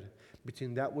is good,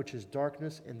 between that which is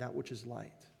darkness and that which is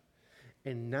light.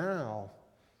 And now,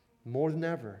 more than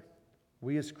ever,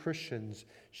 we as Christians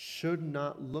should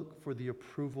not look for the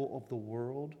approval of the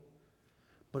world,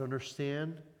 but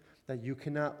understand that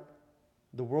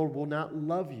the world will not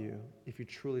love you if you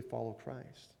truly follow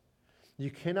Christ. You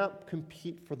cannot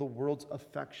compete for the world's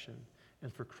affection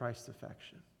and for Christ's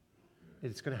affection.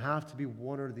 It's going to have to be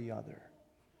one or the other.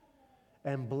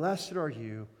 And blessed are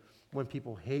you when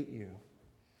people hate you,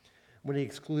 when they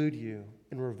exclude you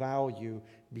and revile you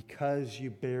because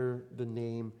you bear the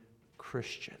name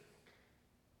Christian.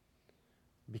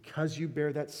 Because you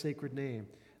bear that sacred name,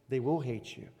 they will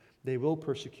hate you. They will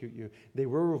persecute you. They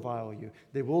will revile you.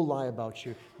 They will lie about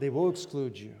you. They will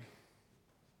exclude you.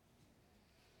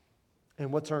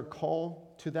 And what's our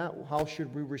call to that? How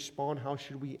should we respond? How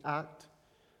should we act?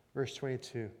 Verse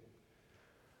 22.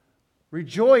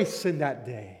 Rejoice in that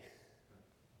day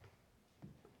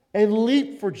and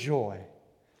leap for joy.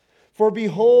 For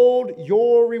behold,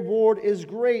 your reward is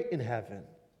great in heaven.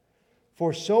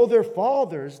 For so their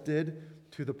fathers did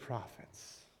to the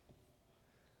prophets.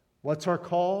 What's our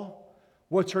call?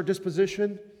 What's our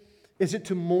disposition? Is it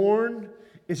to mourn?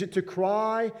 Is it to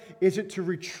cry? Is it to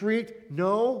retreat?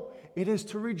 No, it is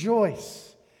to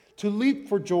rejoice, to leap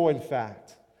for joy, in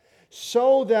fact,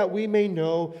 so that we may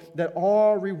know that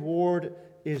our reward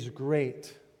is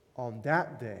great on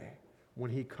that day when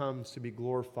He comes to be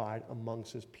glorified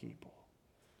amongst His people.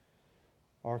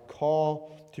 Our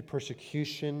call to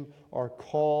persecution, our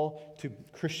call to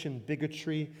Christian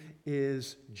bigotry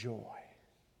is joy.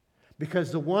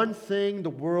 Because the one thing the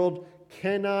world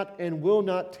cannot and will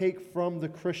not take from the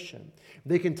Christian,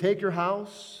 they can take your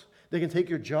house, they can take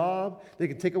your job, they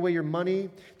can take away your money,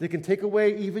 they can take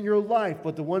away even your life,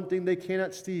 but the one thing they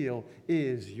cannot steal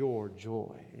is your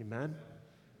joy. Amen?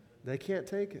 They can't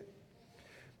take it.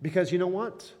 Because you know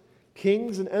what?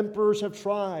 Kings and emperors have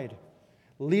tried,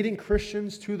 leading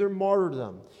Christians to their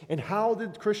martyrdom. And how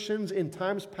did Christians in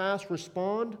times past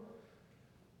respond?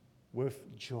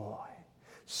 With joy.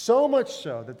 So much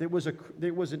so that there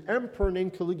was an emperor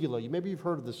named Caligula. Maybe you've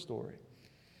heard of this story.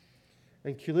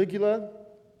 And Caligula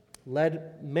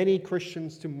led many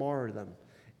Christians to martyrdom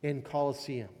in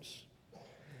Colosseums.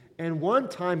 And one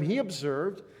time he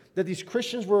observed that these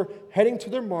Christians were heading to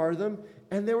their martyrdom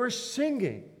and they were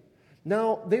singing.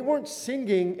 Now, they weren't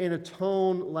singing in a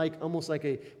tone like almost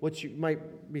like what you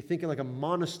might be thinking like a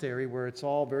monastery where it's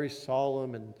all very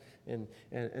solemn and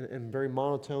very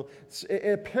monotone.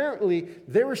 Apparently,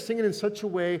 they were singing in such a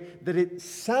way that it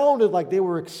sounded like they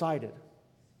were excited.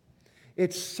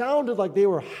 It sounded like they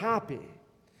were happy.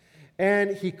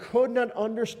 And he could not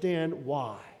understand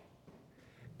why.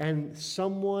 And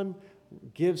someone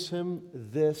gives him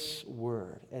this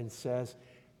word and says,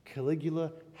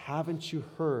 Caligula, haven't you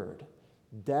heard?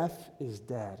 Death is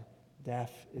dead.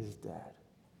 Death is dead.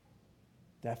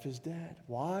 Death is dead.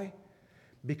 Why?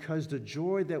 Because the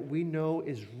joy that we know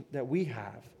that we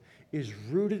have is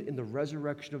rooted in the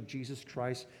resurrection of Jesus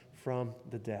Christ from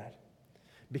the dead.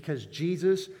 Because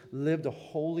Jesus lived a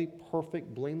holy,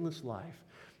 perfect, blameless life,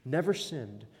 never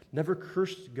sinned, never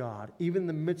cursed God, even in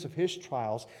the midst of his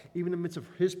trials, even in the midst of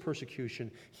his persecution,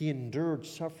 he endured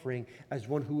suffering as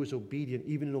one who was obedient,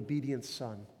 even an obedient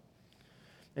son.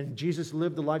 And Jesus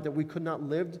lived the life that we could not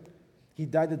live. He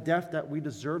died the death that we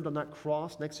deserved on that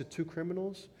cross next to two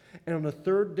criminals. And on the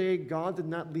third day, God did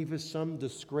not leave his son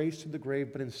disgraced to the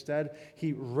grave, but instead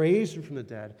he raised him from the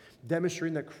dead,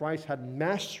 demonstrating that Christ had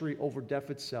mastery over death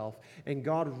itself. And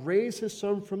God raised his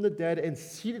son from the dead and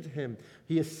seated him.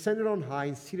 He ascended on high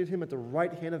and seated him at the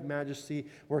right hand of majesty,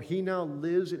 where he now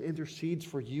lives and intercedes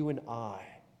for you and I.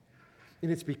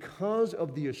 And it's because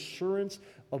of the assurance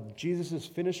of Jesus'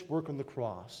 finished work on the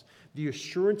cross, the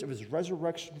assurance of his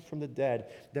resurrection from the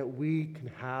dead, that we can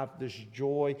have this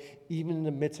joy even in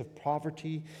the midst of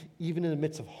poverty, even in the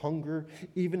midst of hunger,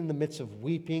 even in the midst of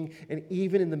weeping, and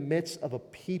even in the midst of a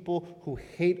people who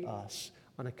hate us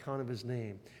on account of his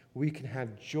name. We can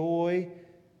have joy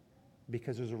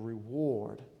because there's a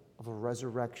reward of a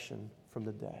resurrection from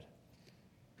the dead.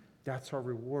 That's our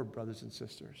reward, brothers and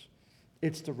sisters.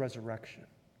 It's the resurrection.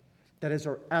 That is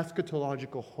our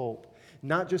eschatological hope.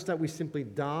 Not just that we simply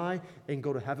die and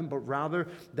go to heaven, but rather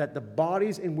that the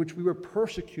bodies in which we were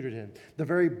persecuted in, the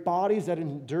very bodies that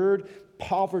endured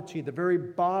poverty, the very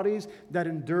bodies that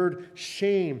endured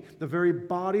shame, the very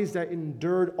bodies that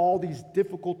endured all these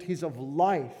difficulties of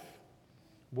life,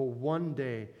 will one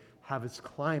day have its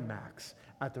climax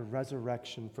at the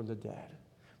resurrection from the dead.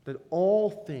 That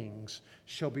all things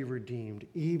shall be redeemed,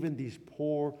 even these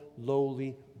poor,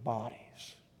 lowly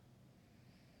bodies.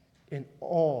 And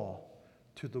all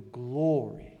to the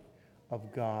glory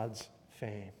of God's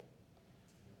fame.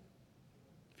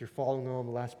 If you're following on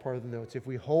the last part of the notes, if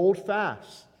we hold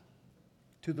fast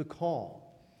to the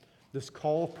call, this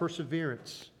call of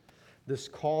perseverance, this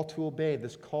call to obey,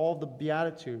 this call of the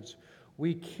Beatitudes,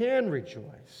 we can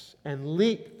rejoice and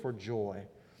leap for joy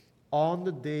on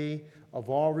the day of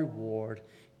our reward,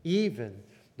 even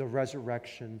the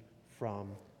resurrection from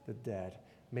the dead.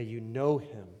 May you know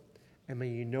him, and may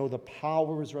you know the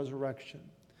power of his resurrection.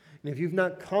 And if you've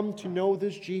not come to know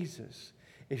this Jesus,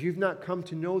 if you've not come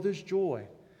to know this joy,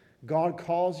 God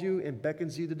calls you and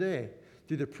beckons you today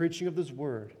through the preaching of this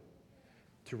word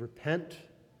to repent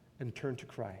and turn to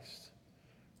Christ.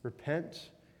 Repent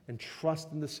and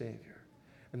trust in the Savior.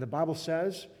 And the Bible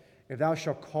says, if thou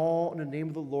shalt call on the name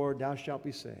of the Lord, thou shalt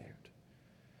be saved.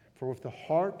 For with the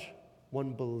heart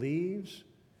one believes,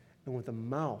 and with the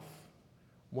mouth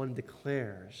one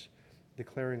declares,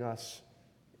 declaring us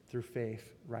through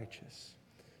faith righteous.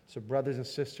 So brothers and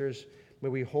sisters, may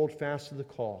we hold fast to the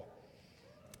call,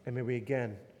 and may we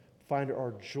again find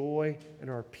our joy and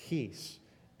our peace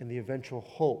in the eventual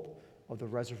hope of the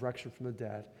resurrection from the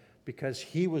dead. Because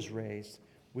he was raised,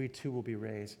 we too will be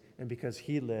raised, and because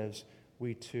he lives,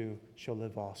 we too shall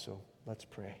live also. Let's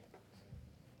pray.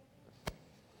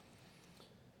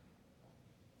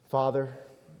 Father,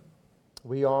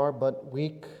 we are but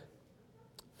weak,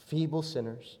 feeble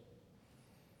sinners,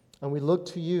 and we look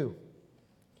to you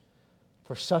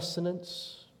for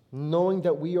sustenance, knowing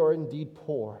that we are indeed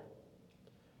poor,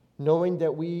 knowing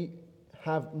that we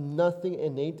have nothing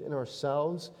innate in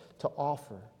ourselves to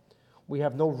offer. We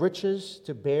have no riches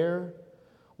to bear,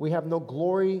 we have no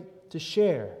glory to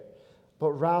share,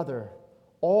 but rather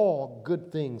all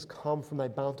good things come from thy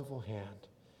bountiful hand.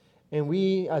 And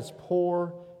we, as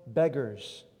poor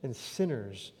beggars and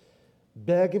sinners,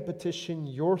 beg and petition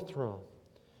your throne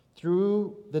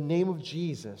through the name of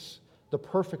Jesus, the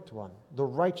perfect one, the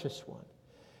righteous one,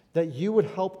 that you would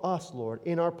help us, Lord,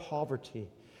 in our poverty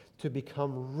to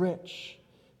become rich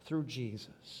through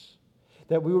Jesus,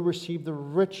 that we would receive the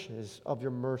riches of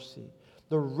your mercy,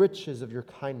 the riches of your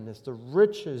kindness, the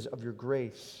riches of your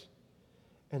grace,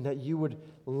 and that you would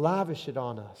lavish it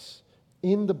on us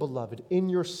in the beloved, in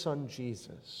your Son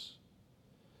Jesus.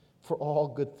 For all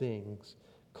good things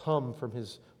come from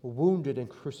his wounded and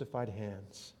crucified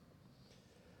hands.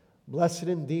 Blessed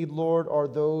indeed, Lord, are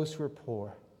those who are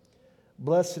poor.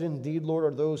 Blessed indeed, Lord,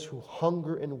 are those who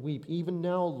hunger and weep. Even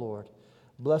now, Lord,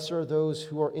 blessed are those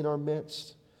who are in our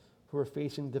midst, who are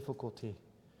facing difficulty,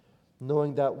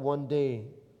 knowing that one day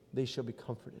they shall be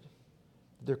comforted.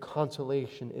 Their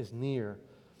consolation is near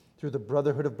through the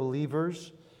brotherhood of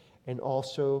believers, and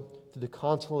also through the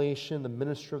consolation, the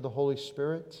ministry of the Holy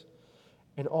Spirit,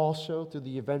 and also through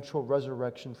the eventual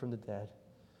resurrection from the dead.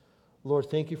 Lord,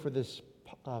 thank you for this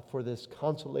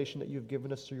consolation that you've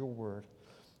given us through your word,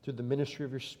 through the ministry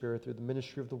of your Spirit, through the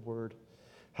ministry of the word.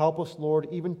 Help us, Lord,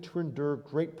 even to endure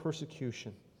great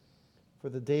persecution, for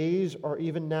the days are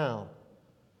even now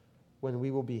when we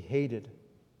will be hated,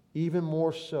 even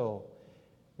more so,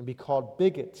 and be called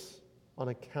bigots on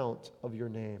account of your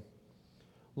name.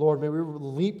 Lord, may we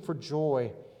leap for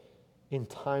joy in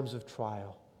times of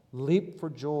trial, leap for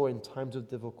joy in times of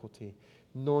difficulty,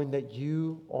 knowing that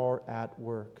you are at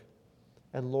work.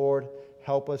 And Lord,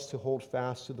 help us to hold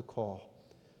fast to the call,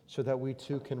 so that we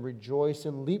too can rejoice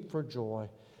and leap for joy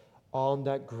on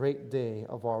that great day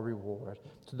of our reward.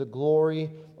 To the glory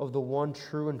of the one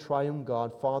true and triune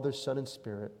God, Father, Son, and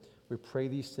Spirit, we pray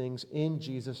these things in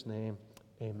Jesus' name.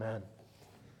 Amen.